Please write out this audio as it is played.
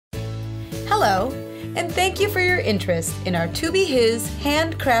Hello, and thank you for your interest in our ToBeHis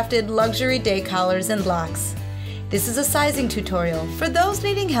handcrafted luxury day collars and locks. This is a sizing tutorial for those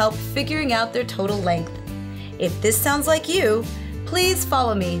needing help figuring out their total length. If this sounds like you, please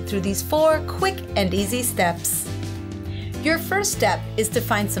follow me through these 4 quick and easy steps. Your first step is to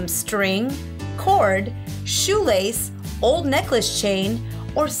find some string, cord, shoelace, old necklace chain,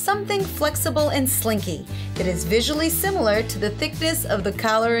 or something flexible and slinky that is visually similar to the thickness of the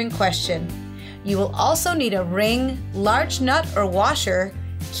collar in question. You will also need a ring, large nut or washer,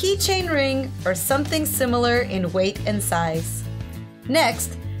 keychain ring, or something similar in weight and size.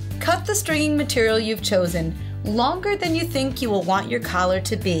 Next, cut the stringing material you've chosen longer than you think you will want your collar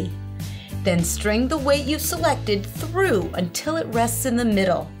to be. Then string the weight you've selected through until it rests in the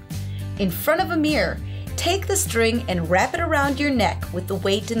middle. In front of a mirror, take the string and wrap it around your neck with the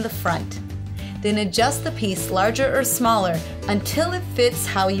weight in the front. Then adjust the piece larger or smaller until it fits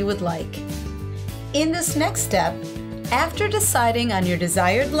how you would like. In this next step, after deciding on your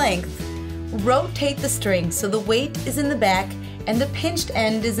desired length, rotate the string so the weight is in the back and the pinched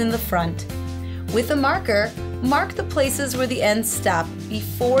end is in the front. With a marker, mark the places where the ends stop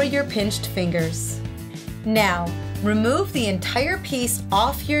before your pinched fingers. Now, remove the entire piece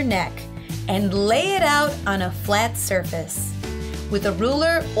off your neck and lay it out on a flat surface. With a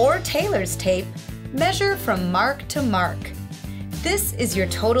ruler or tailor's tape, measure from mark to mark. This is your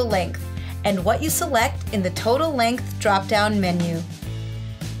total length and what you select in the total length drop-down menu.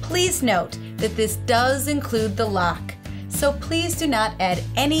 Please note that this does include the lock, so please do not add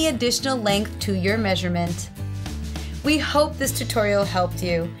any additional length to your measurement. We hope this tutorial helped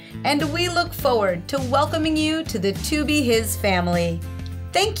you, and we look forward to welcoming you to the ToBeHis family.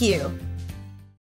 Thank you!